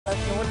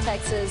Of North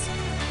Texas,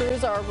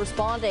 crews are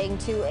responding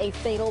to a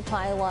fatal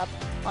pileup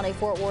on a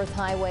Fort Worth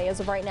highway. As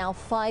of right now,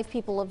 5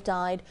 people have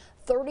died,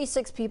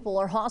 36 people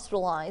are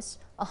hospitalized,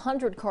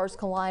 100 cars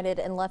collided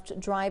and left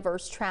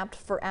drivers trapped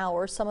for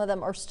hours. Some of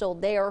them are still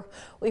there.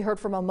 We heard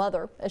from a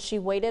mother as she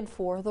waited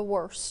for the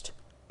worst.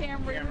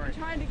 We've been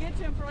trying to get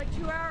to him for like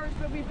 2 hours,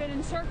 but we've been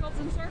in circles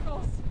and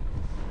circles.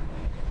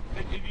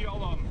 Did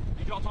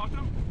y'all talk to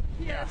him?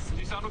 Yes. Does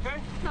he sound okay?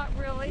 Not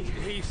really.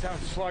 He sounds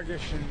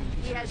sluggish and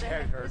his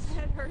head hurts. His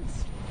head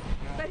hurts.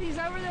 But he's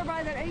over there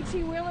by that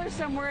 18-wheeler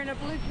somewhere in a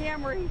blue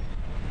Camry.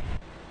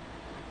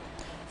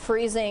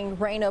 Freezing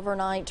rain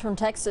overnight turned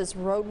Texas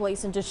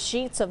roadways into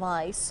sheets of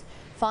ice.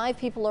 5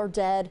 people are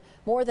dead,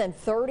 more than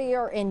 30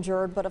 are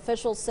injured, but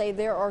officials say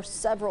there are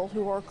several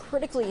who are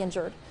critically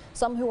injured,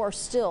 some who are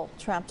still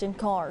trapped in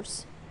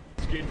cars.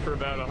 Skid for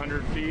about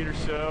 100 feet or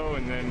so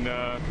and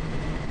then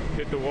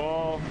hit the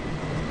wall.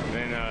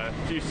 Then a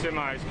few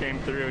semis came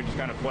through and just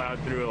kind of plowed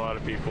through a lot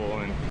of people.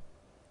 And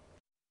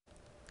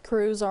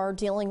crews are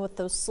dealing with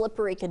those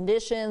slippery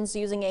conditions,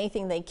 using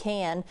anything they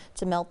can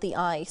to melt the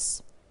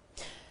ice.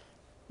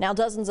 Now,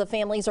 dozens of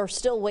families are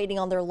still waiting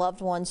on their loved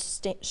ones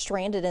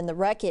stranded in the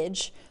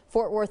wreckage.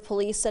 Fort Worth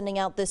police sending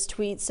out this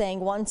tweet saying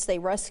once they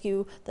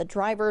rescue the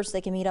drivers,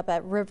 they can meet up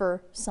at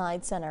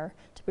Riverside Center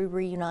to be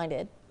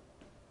reunited.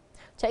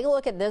 Take a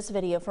look at this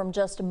video from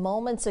just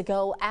moments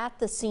ago at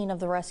the scene of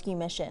the rescue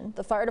mission.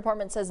 The fire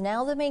department says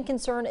now the main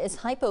concern is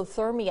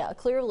hypothermia.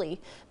 Clearly,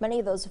 many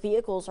of those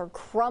vehicles are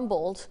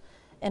crumbled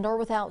and are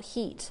without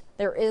heat.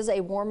 There is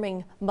a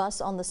warming bus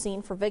on the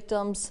scene for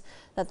victims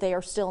that they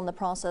are still in the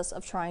process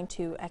of trying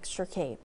to extricate.